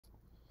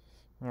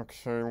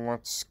Okay,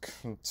 let's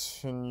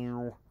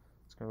continue.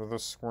 Let's go to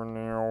this square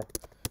now.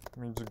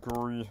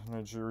 Maiduguri,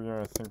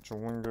 Nigeria. I think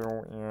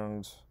Jalingo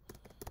and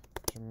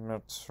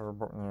Jamet are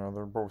both, yeah,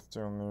 they're both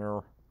down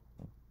there.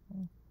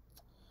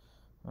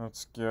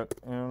 Let's get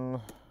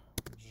in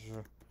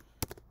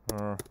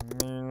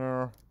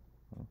Mina.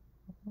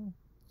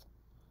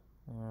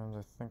 And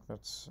I think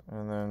that's,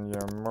 and then,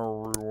 yeah,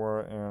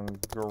 Marua and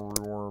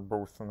Garua are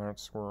both in that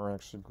square.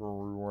 Actually,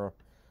 Garua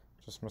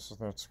just misses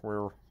that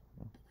square.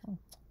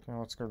 Okay,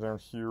 let's go down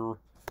here.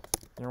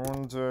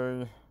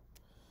 Yaoundé,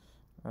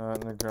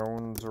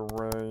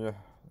 Ngaoundéré,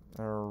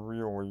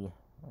 really?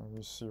 Are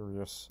you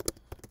serious?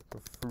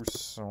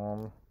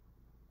 Fusam.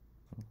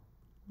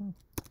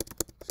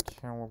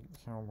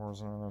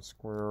 Calabar's in that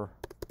square.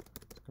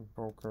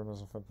 Boko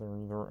doesn't fit there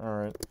either.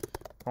 Alright.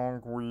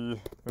 Bangui,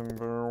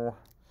 Bimbo,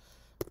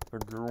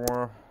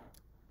 Bagua.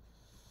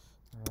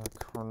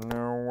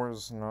 Carnot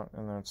is not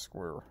in that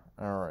square.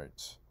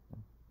 Alright.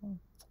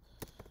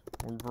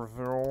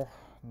 Libreville,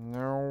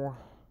 no.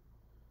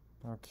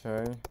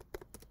 Okay.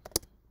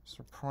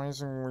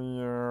 Surprisingly,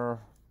 yeah,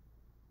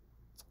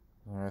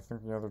 I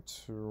think the other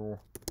two,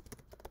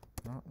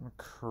 not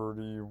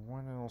McCurdy.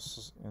 What else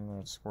is in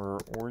that square?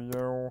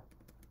 Uyo?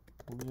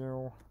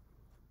 No,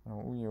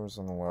 Uyo is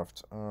on the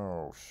left.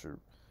 Oh, shoot.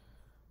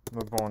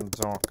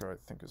 Mbondaka, I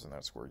think, is in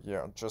that square.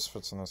 Yeah, it just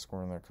fits in that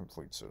square and that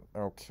completes it.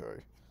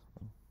 Okay.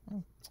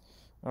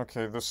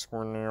 Okay, this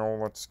square now,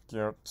 let's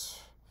get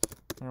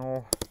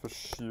El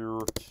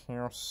Bashir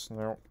Cass.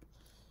 No.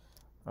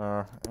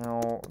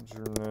 El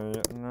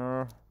Junay,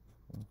 no.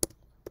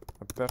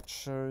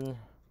 Abeche.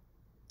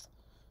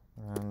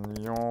 And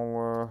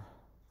Yala.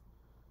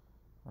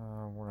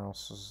 What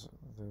else is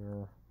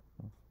there?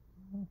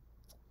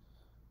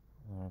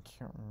 I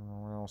can't remember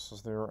what else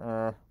is there.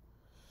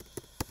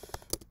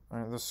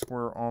 Alright, this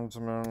square,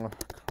 Omdurman,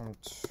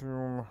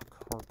 Khartoum,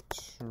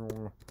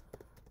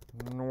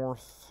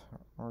 North,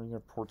 or you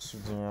get Port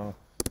Sudan,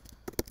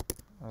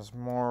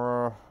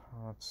 Asmara,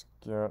 let's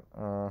get,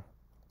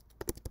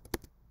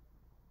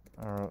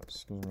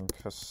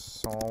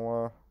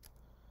 Kassala,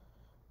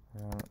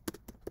 and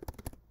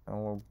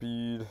El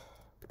Obeid,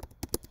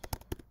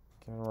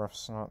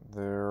 Genref's not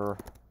there,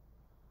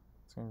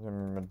 it's gonna give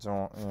me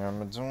Medan, yeah,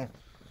 Medan,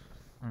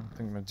 I don't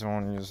think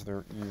Madani is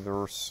there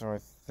either, so I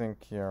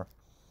think, yeah,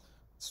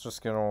 let's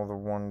just get all the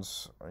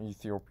ones,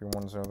 Ethiopia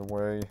ones out of the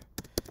way.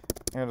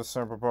 Addis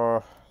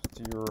Ababa,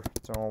 Deir,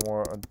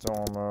 Dawa,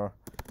 Adama,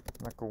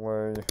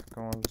 Mekele,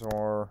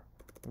 Gondar,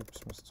 oops,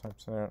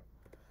 mistyped that,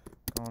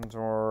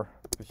 Gondar,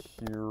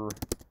 Bahir,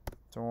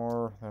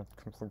 Dar, that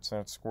completes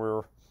that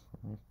square.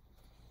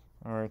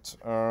 Alright,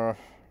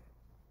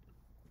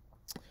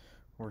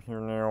 we're here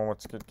now,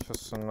 let's get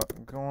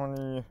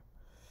Kisangani,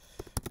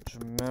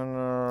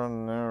 Jemena,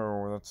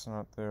 no, that's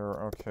not there.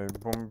 Okay,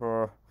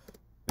 Bumba,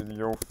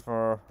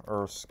 Idiofa,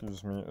 or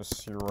excuse me,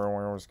 Asiro.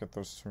 I always get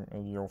those two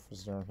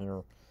Idiofas down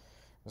here.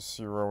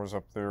 Asiro is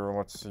up there.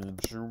 Let's see,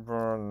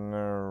 Juba,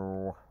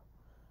 no.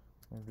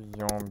 Maybe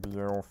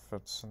Yombio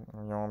fits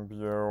in.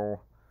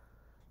 Yombio,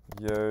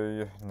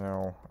 Yay,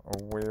 no. A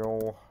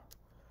whale,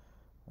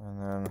 and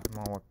then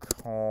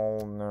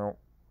Malakal, no.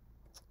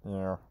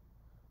 Yeah, I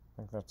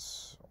think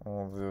that's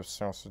all of the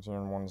South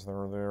Sudan ones that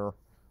are there.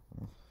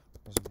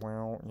 As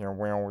well, yeah,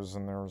 whale was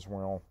in there as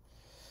well.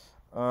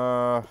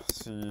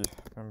 Let's see,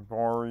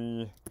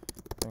 Bambari,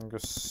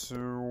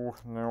 Bangassou,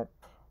 nope.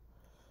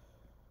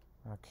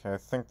 Okay, I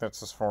think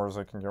that's as far as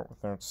I can get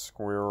with that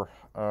square.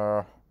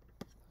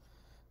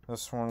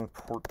 This one,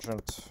 Port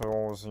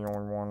Gentil, is the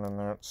only one in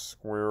that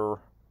square.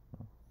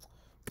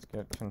 Let's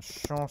get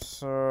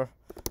Kinshasa,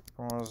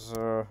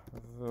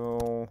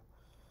 Brazzaville,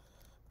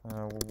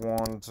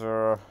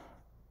 Luanda.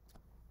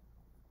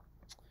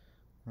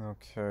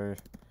 Okay,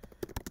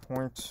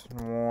 Point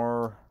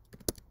Noir,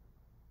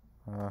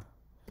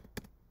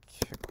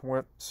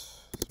 Kikwit,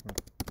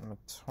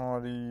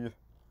 Matadi.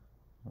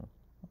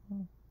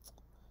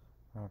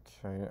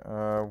 Okay,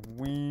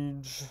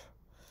 Weege,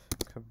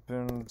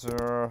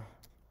 Cabinda.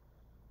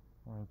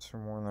 One, two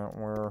more in that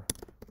where.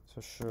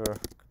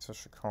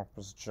 Tisha Cop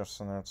is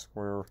just in that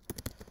square.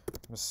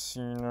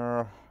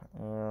 Messina,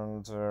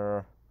 and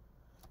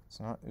it's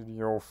not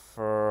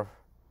Idiofa.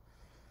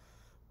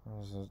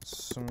 Is it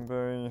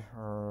Sumbe?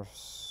 Or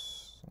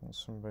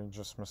Sumbe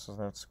just misses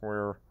that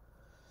square.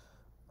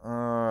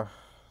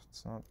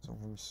 It's not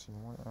Delusi.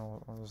 What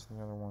is the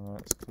other one?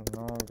 That's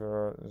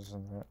Kananga,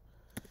 isn't it?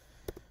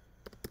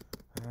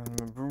 And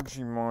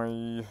Mabuji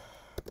Mai,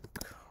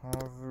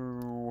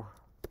 Kavu,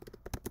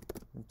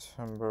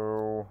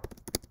 Utembo,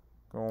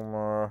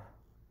 Goma,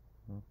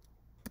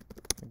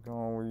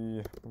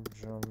 Kigali,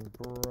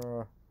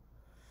 Bujumbura,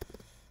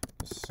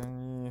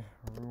 Gisenyi,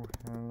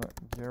 Ruhen,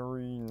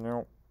 Gary,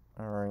 nope.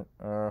 Alright,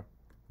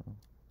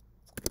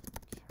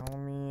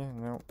 Kalmi,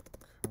 nope.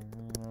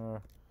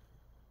 Kamina.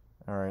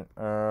 Alright,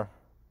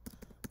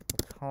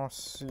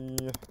 Kasi,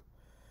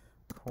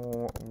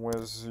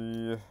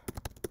 Kolwezi.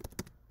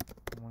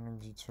 One of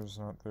the two's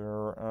not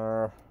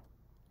there.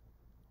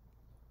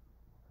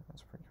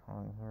 That's pretty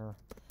hard here.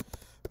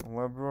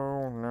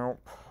 Lebo,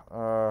 nope.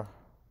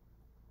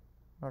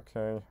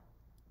 Okay.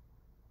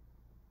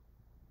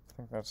 I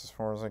think that's as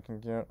far as I can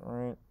get,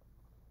 right?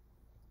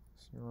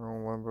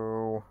 Zero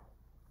Limbo.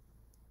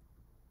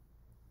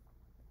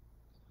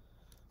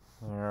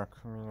 Yeah,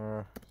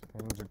 Kamina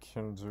and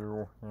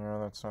Kindu. Yeah,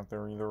 that's not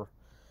there either.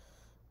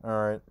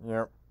 Alright,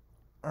 yep.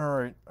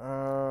 Alright,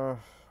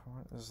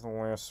 what is the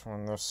last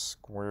one? This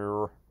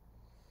square.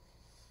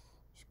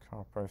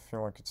 I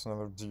feel like it's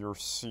another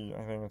DRC.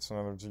 I think it's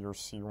another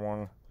DRC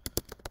one.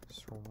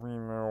 So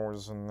Remo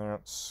is in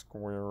that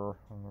square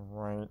on the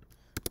right.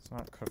 It's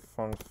not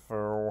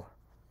Kafunfo.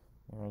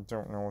 And I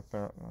don't know what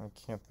that. I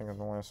can't think of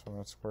the last one.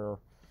 That's where.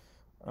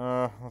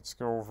 Let's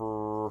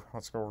go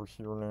over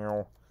here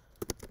now.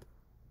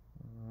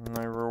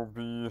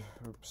 Nairobi.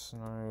 Oops,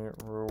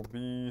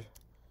 Nairobi.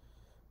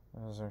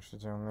 That is actually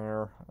down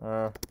there.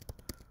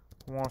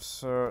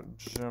 Wassa,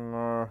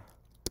 Jimma.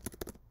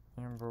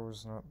 Ambo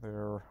is not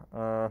there.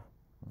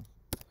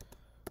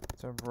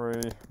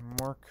 Deborah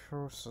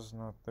Marcos is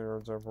not there.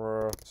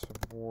 Deborah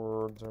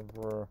Tabor,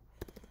 Deborah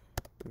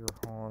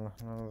Birhan.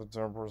 None of the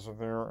Deborahs are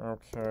there.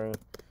 Okay.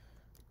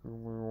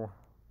 Gulu.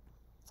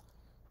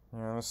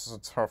 Yeah, this is a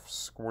tough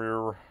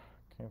square.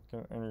 Can't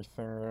get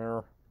anything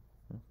there.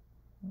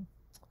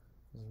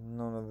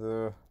 None of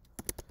the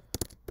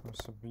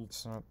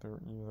Beat's not there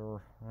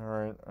either.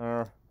 Alright,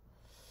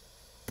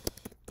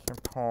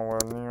 Kampala,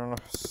 Neon,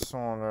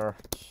 Sauna,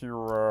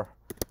 Kira,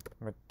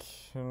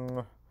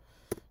 McKin,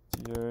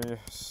 DA,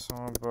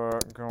 Samba,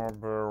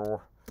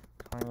 Garbo,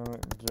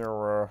 Kainan,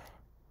 Gera,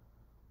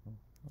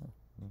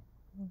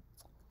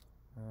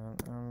 and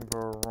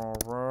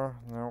Ambarara.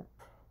 Nope.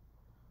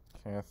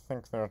 Okay, I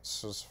think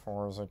that's as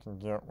far as I can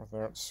get with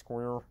that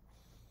square.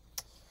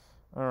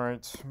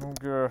 Alright,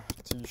 Muga,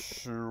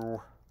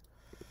 Dishu,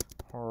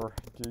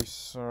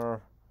 Hargeisa,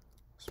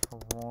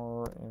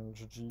 Farrar, and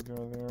Jijiga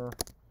there.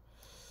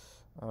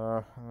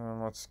 And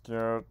then let's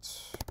get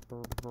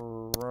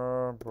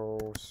Berbera,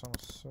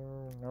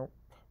 Bosaso, nope.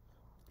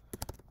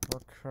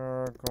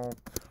 Merka,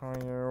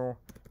 Golkayo,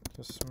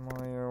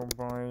 Kismayo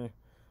by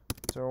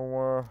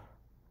Doa,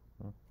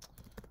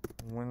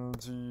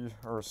 Lindy,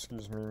 or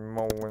excuse me,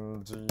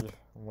 Mulindi.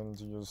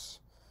 Lindy is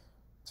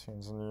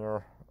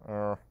Tanzania.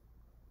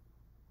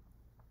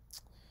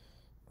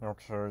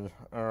 Okay,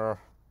 Dar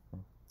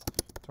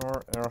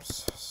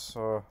Es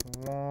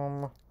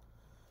Salaam,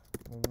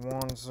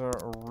 Wanza,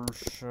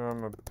 Arusha,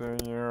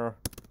 Mabaya,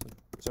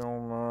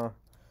 Doma,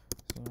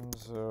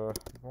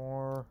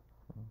 Zanzibar,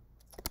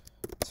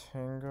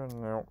 Tanga,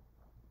 nope.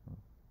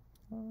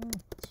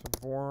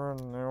 Tabora,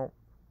 nope.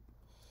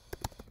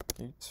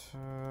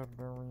 Gita,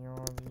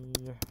 Bariati,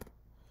 the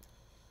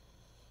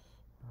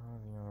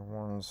other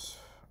ones.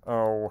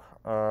 Oh,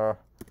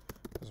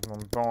 there's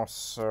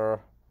Mombasa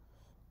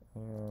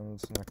and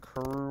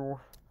Nakuru.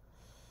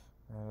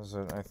 That is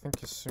it. I think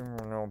Kisumu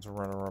and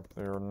Eldoret are up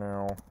there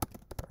now.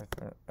 I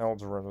think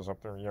Eldoret is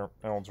up there. Yep,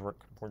 Eldoret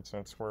completes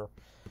that square.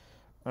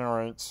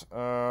 Alright,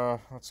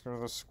 let's go to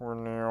the square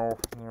now.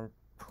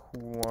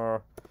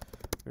 Nampula,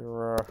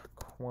 Vera,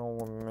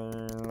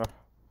 Quelimane.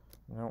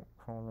 Nope,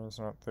 Quelimane's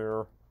not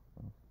there.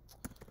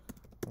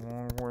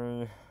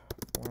 Longway,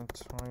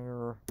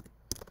 Blantyre,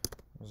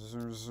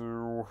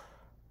 Zuzu,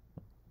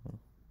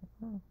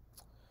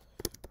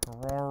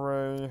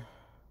 Harare,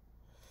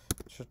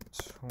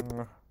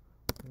 Chitung,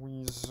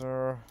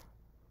 Weezer,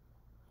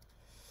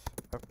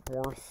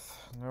 Epworth,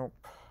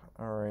 nope.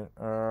 Alright,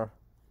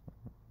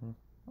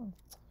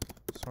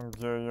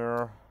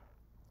 Songhaya,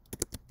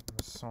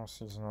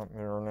 Saucy's not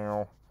there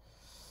now.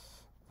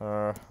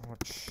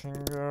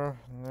 Lachinga,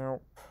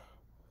 nope.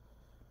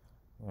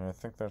 Yeah, I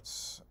think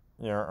that's,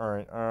 yeah,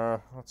 alright,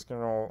 let's get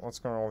all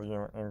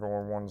the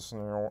Angola ones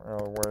now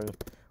out of the way.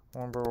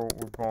 Wombo,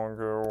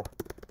 Ubongo,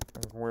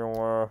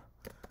 Anguilla,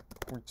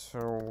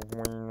 Quito,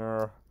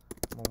 Luina,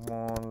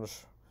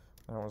 Melange,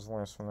 that was the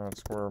last one that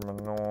square,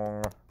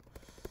 Manong,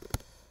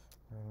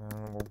 and then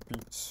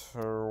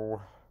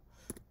Lobito,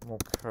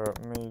 Moka,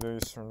 Mayday,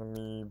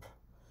 Cernamib,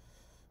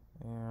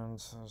 and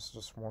there's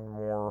just one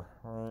more,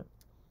 right?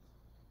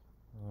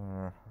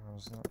 Yeah,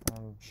 is that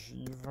on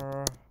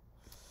Jiva?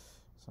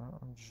 Is that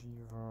on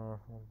Jiva?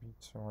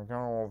 Lobito, I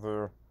got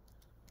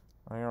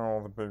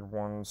all the big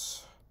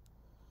ones.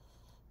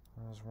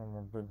 There's one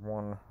more big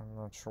one. I'm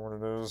not sure what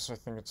it is. I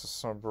think it's a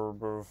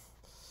suburb of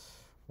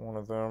one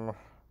of them.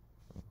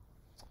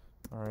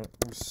 Alright,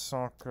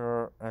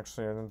 Lusaka.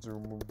 Actually, I didn't do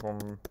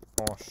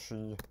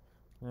Lubumbashi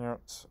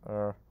yet.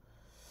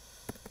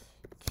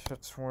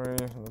 Kitwe,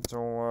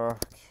 Nadola,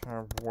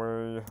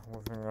 Cabway,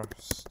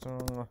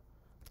 Livingston.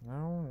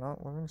 No,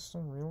 not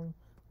Livingston, really?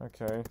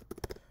 Okay.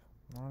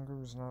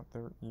 Mongo's not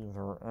there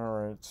either.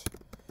 Alright.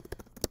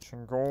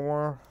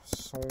 Chingola,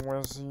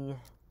 Solwezi.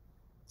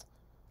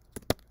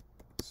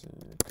 See,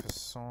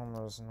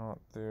 Kasama's not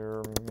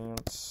there,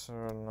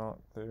 Mansa not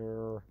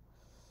there.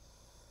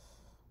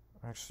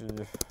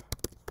 Actually,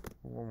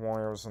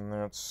 Luwayo's in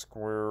that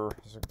square.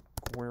 Is it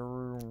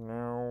Gweru?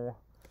 No.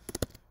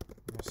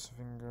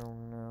 Masvingo?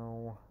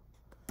 No.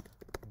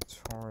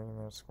 Atari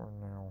in that square?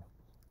 No.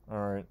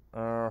 Alright,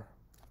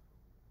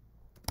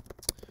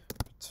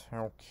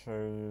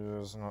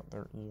 Tauke is not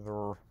there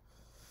either.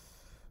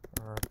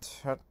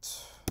 Tet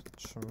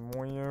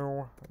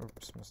Chimoyo.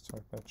 Oops,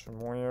 mistyped that.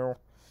 Chimoyo.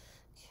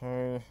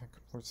 Okay, that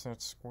completes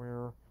that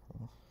square.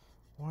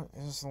 What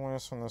is the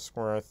last one in the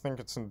square? I think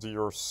it's in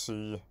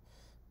DRC.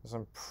 Because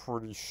I'm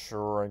pretty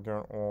sure I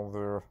got all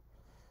the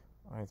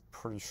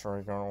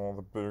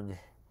big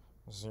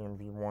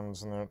ZMB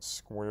ones in that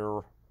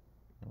square.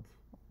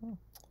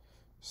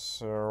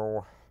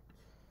 So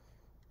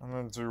I'm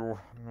gonna do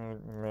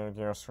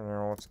Madagascar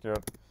now. Let's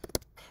get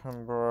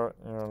Pemba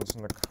and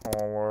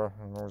Nacala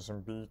and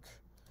Mozambique.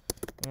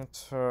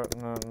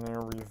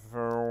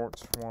 Antananarivo,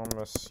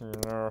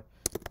 Tuamasina,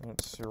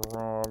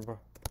 Antsirab,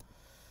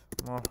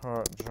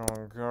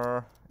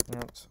 Mahajanga,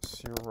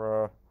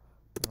 Antsira,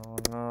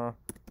 Nana,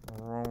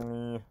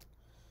 Roni,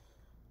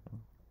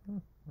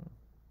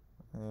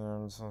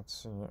 and let's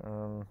see,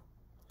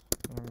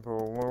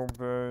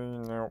 Mbolobe,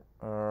 no,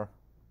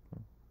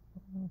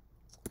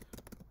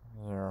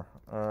 yeah,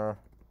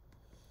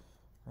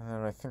 and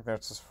then I think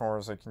that's as far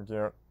as I can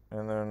get.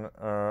 And then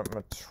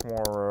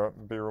Matwara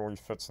barely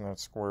fits in that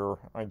square.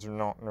 I do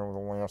not know the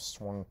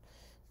last one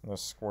in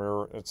this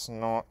square. It's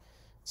not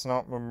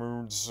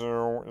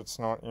Mamudzo, it's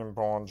not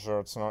Imbanja,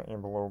 it's not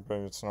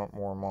Imbalobe, it's not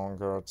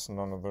Moramanga, it's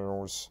none of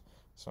those.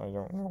 So I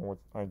don't know what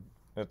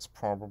it's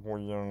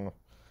probably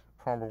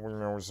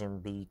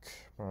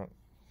Mozambique, but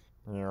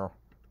yeah,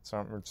 it's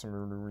not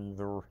Mutsamudu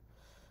either.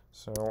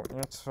 So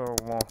it's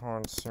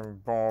Lahan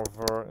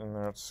Simbava in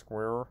that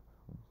square.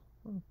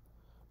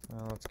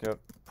 Now let's get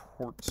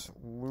Port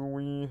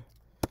Louis,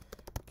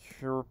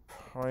 Cure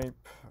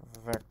Pipe,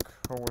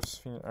 Vacoas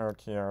Phoenix.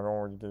 Okay, yeah, it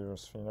already gave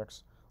us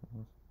Phoenix.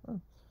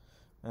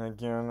 And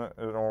again,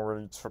 it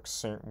already took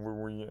St.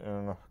 Louis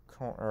and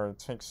it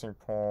takes St.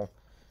 Paul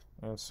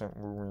and St.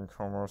 Louis and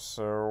Como.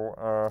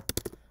 So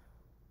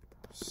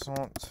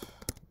Saint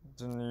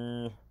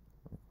Denis,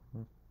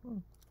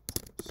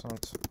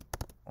 Saint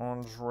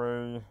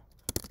Andre,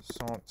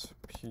 Saint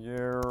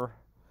Pierre,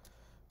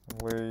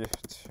 Les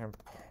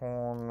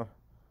Tampons,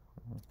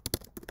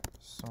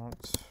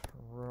 Saint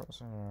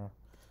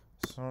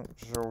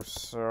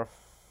Joseph,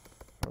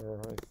 I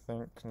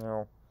think,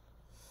 no.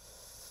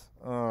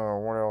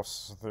 What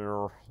else is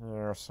there?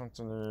 Yeah, Saint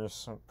Denis,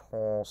 Saint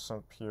Paul,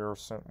 Saint Pierre,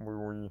 Saint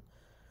Louis,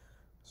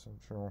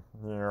 Saint Joe.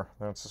 Yeah,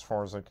 that's as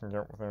far as I can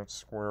get with that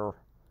square.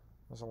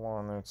 There's a lot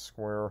in that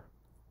square.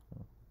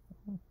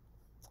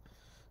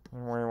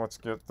 Anyway, let's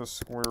get the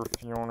square.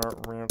 Fiona,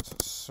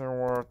 Rant,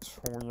 Sewa,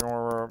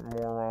 Toliara,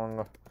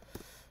 Moron,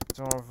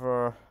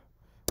 Dava,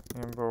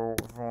 Ambo,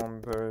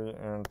 Vombe,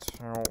 and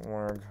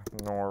Tautlag,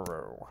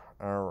 Noro.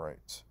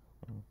 Alright.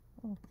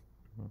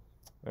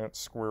 That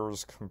square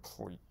is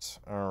complete.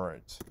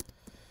 Alright.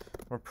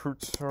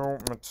 Maputo,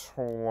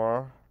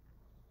 Matola.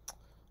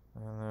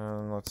 And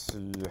then, let's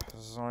see.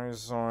 Zai,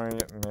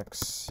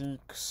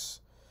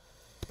 Mexiques.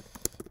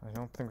 I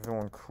don't think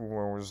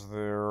Vilanculo is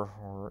there,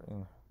 or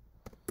in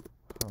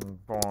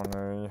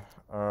Mbane.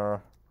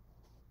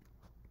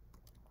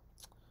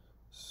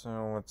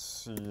 So let's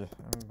see.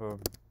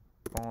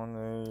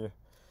 Mbane.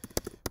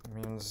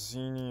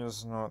 Manzini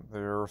is not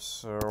there,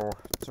 so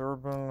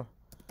Durban.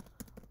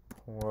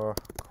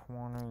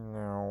 Kwane,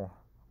 no.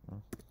 Is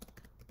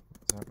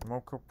that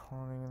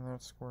Mokopane in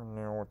that square?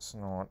 No, it's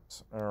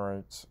not.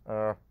 Alright,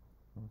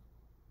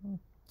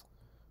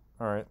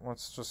 alright,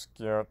 let's just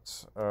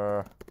get,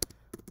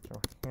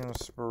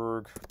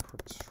 Johannesburg,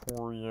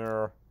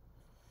 Pretoria,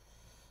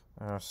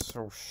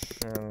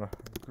 Soshin,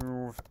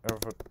 Gouv,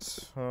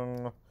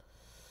 Everton,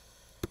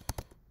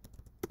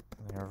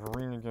 yeah,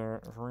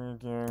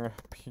 Vereniging,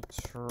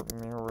 Peter,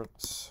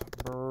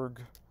 Maritzburg,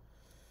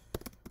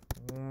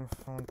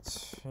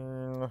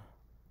 Bloemfontein,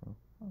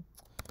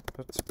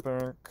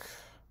 Pittsbank,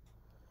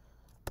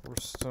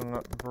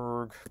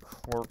 Rustenburg,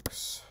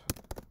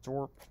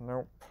 Klerksdorp,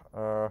 nope,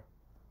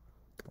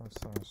 what's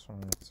this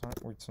one? It's not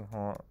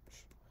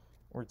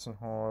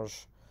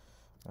Uitenhage,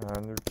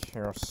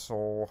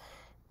 Newcastle,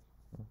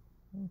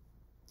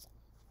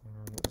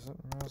 is it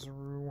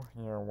Maseru?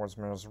 Yeah, it was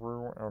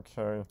Maseru,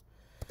 okay.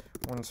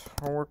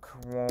 Windhoek,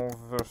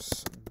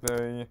 Walvis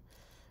Bay,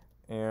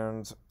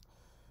 and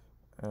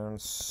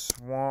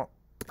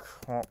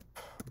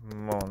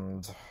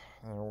Swakopmund.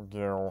 There we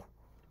go.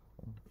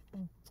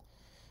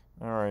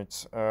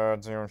 Alright,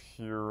 down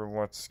here,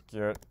 let's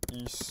get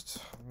East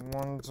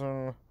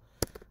London,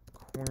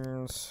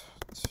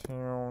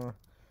 Queenstown,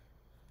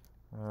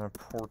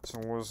 Port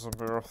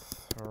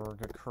Elizabeth,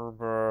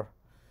 Gakurba,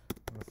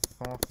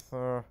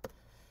 Mathotha,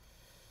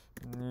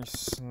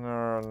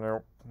 Nisna,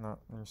 nope,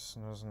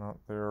 Nisna's not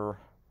there.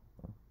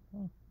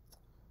 I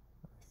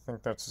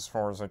think that's as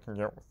far as I can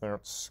get with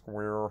that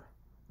square.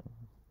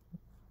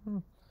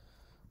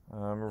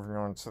 Moving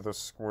on to the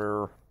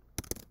square.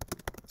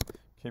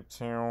 Cape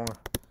Town,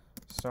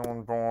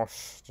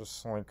 Stellenbosch,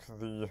 just like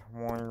the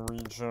wine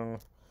region.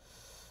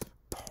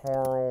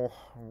 Paarl,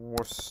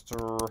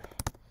 Worcester.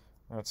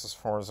 That's as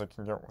far as I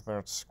can get with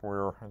that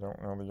square. I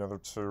don't know the other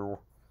two.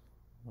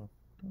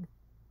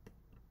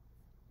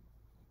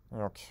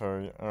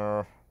 Okay,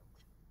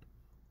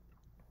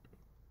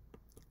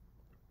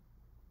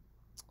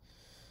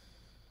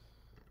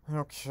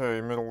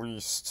 Okay, Middle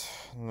East.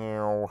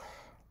 Now,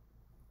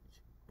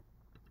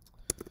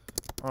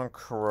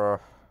 Ankara.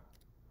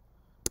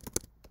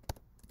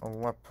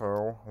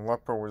 Aleppo.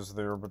 Aleppo is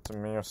there, but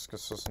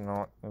Damascus is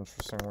not,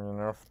 interestingly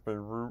enough.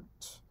 Beirut.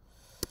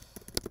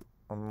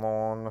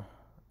 Amman.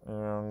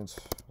 And, is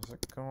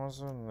it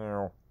Gaza?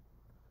 No.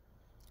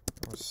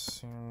 It was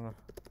seen.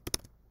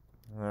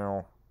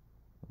 No.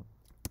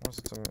 Was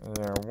it?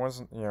 Yeah, it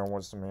wasn't. Yeah, it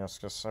was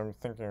Damascus. I'm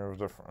thinking of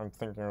the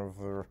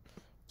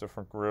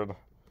different grid.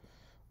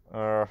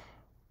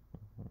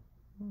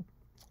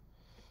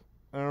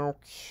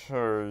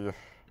 Okay.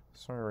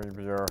 Saudi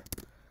Arabia.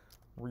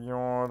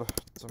 Riyadh.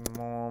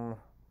 Dammam.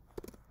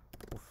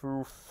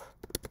 Ufuf.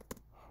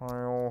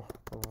 Heil.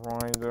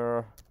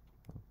 Rida.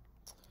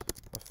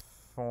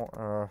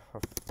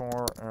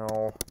 Afar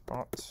al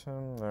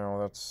Batin. No,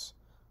 that's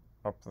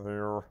up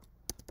there.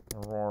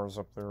 Arar is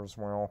up there as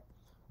well.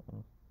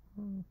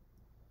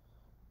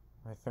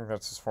 I think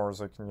that's as far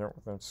as I can get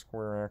with that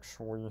square,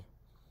 actually.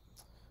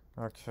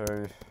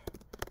 Okay.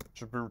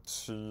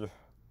 Djibouti.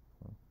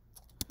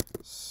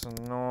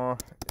 Sana'a,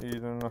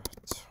 Aden,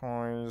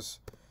 Taiz,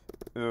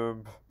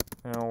 Ib,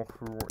 Al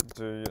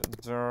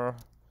Hudaydah,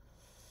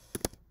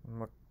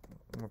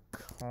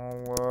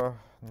 Makalla.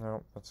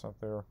 No, that's not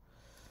there.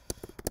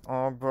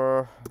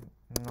 Abba,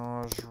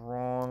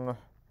 Najran,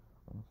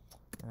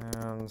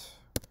 and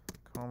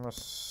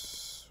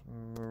Kamasmu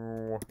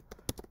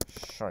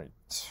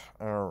Shite.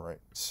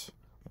 Alright.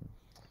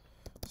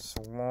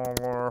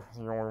 Salalah,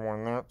 the only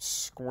one that's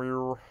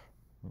square.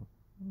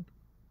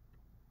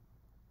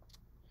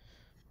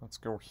 Let's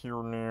go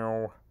here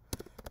now.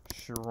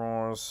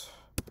 Shiraz,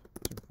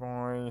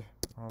 Dubai,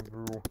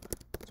 Abu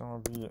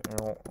Dhabi,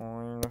 Al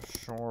Ain,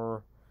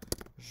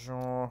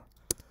 Sharjah,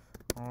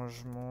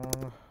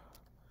 Ajman.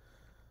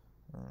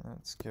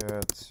 Let's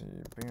get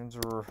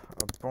Bandar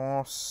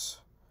Abbas,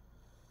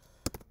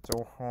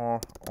 Doha,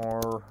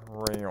 Ar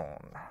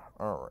Rayon.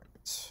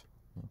 Alright.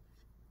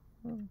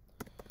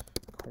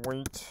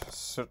 Kuwait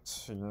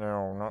City.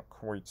 No, not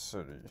Kuwait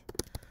City.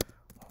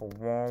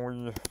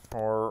 Hawaii,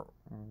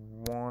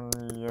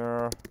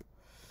 Farwania,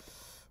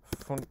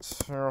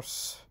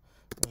 Funtas,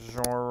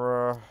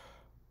 Jara,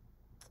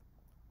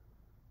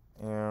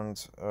 and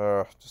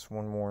just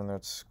one more in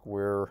that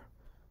square.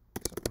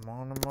 Is it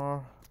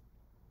Manama?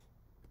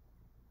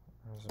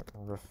 Or is it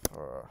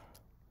Rifa?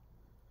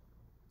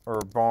 Or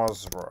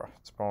Basra.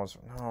 It's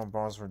Basra. No,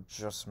 Basra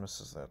just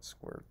misses that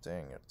square.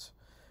 Dang it.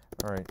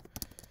 Alright.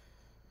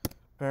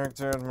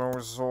 Baghdad,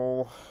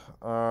 Mosul.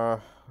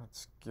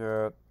 Let's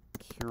get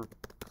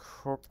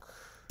Kirkuk,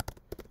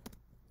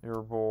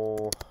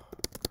 Erbil,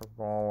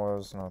 Karbala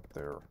is not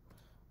there.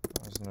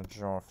 There's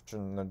Najaf.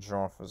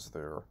 Najaf is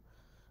there.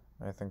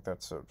 I think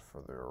that's it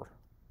for there.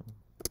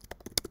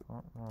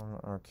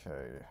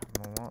 Okay.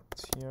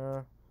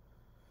 Malatya.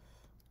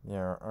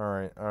 Yeah,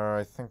 alright.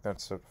 I think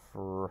that's it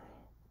for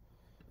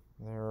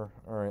there.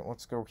 Alright,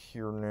 let's go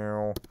here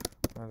now.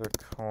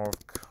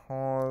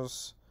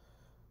 Vladikavkaz.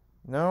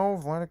 No,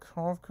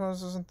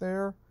 Vladikavkaz isn't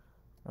there?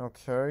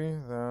 Okay,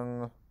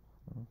 then.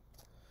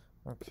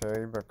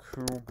 Okay,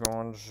 Baku,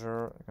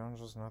 Ganja.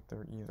 Ganja's not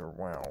there either.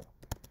 Wow.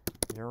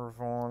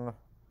 Yerevan.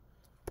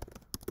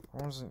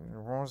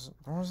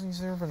 Grozny's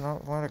there, but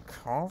not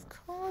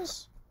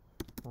Vladikavkaz?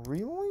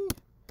 Really?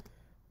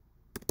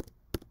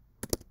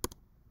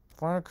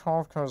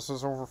 Vladikavkaz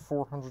is over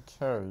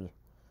 400k.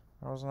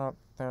 How is not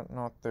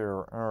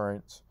there?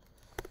 Alright.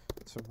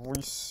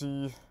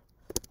 Tbilisi,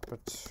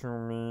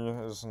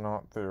 Batumi is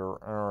not there.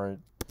 Alright.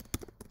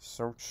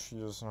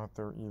 Sochi is not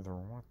there either.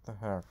 What the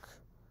heck?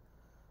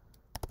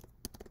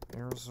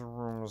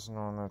 Erzurum is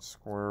not on that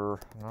square.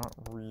 Not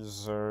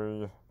Rize.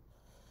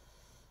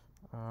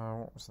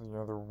 What was the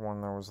other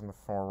one that was in the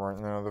far right?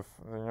 No, the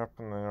up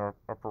in the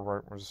upper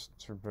right was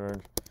too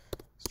big.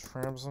 Is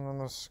Trabzon in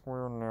the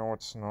square? No,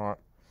 it's not.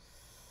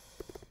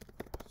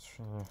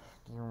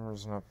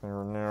 Gyumri's not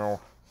there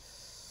now.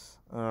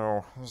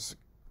 Oh,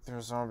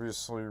 there's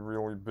obviously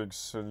really big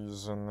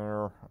cities in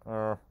there.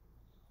 I'm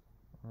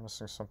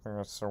missing something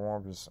that's so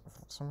obvious.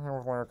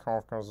 Somehow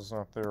Vladikavkaz is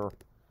not there.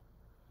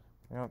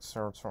 Yeah, it's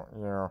Saratov.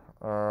 Yeah.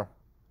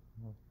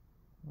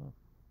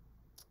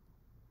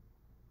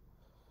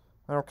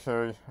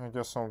 Okay, I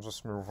guess I'll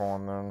just move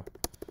on then.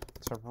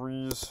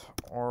 Tabriz,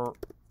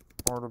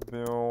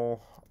 Ardabil,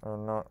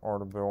 not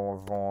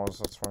Ardabil, Avaz,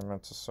 that's what I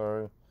meant to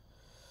say.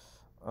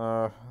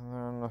 And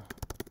then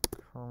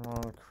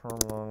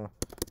Kerman,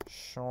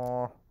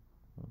 Shah.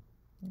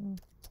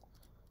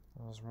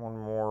 There's one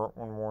more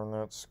in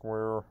that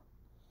square.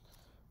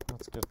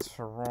 Let's get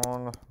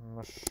Tehran,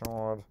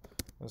 Mashhad,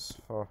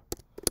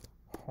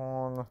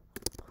 Isfahan,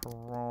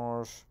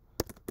 Karaj,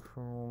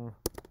 Qum,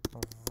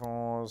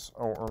 Avaz.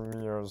 Oh,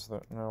 Urmia is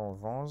that? No,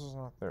 Avaz is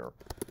not there.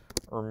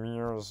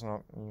 Urmia is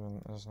not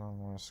in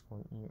my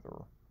square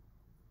either.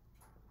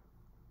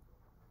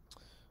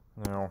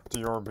 No,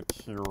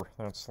 Diyarbakir,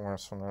 that's the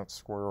last one, that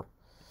square.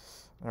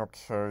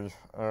 Okay,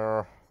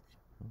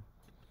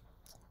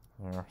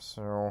 yeah,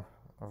 so,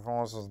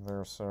 Avaz is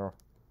there, so,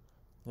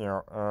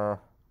 yeah,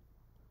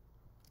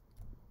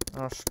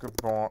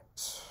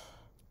 Ashgabat.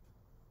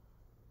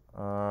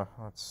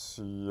 Let's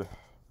see.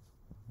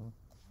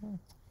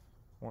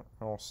 What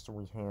else do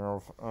we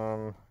have?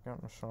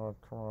 Got Mashad,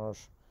 Karaj.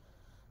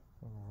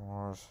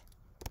 Was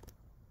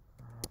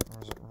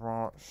it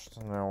Roched?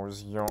 No, it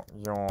was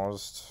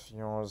Yazd.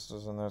 Yazd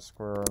is in that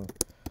square, and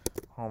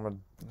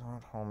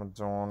not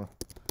Hamadan.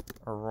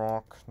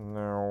 Iraq,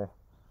 no.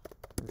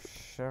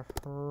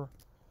 Shefer?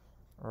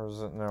 Or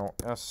is it no?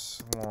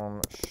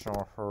 Eslam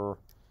Shaher.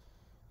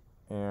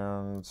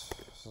 And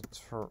is it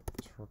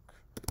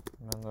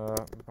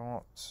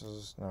Turkmenabot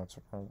is no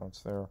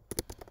Turkmenabot's there.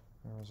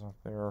 Where's up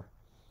there?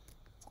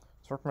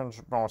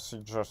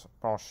 Turkmenbashi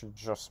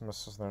just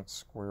misses that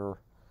square.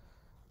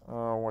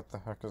 What the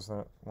heck is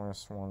that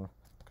last one?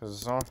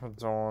 Because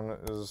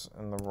Zahadon is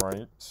in the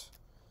right.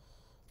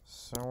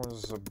 So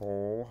is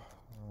Zabul.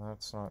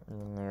 That's not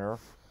even there.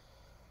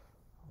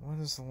 What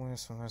is the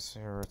last one that's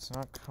here? It's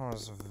not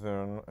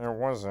Kozvin. It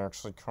was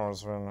actually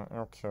Kozvin.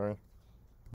 Okay.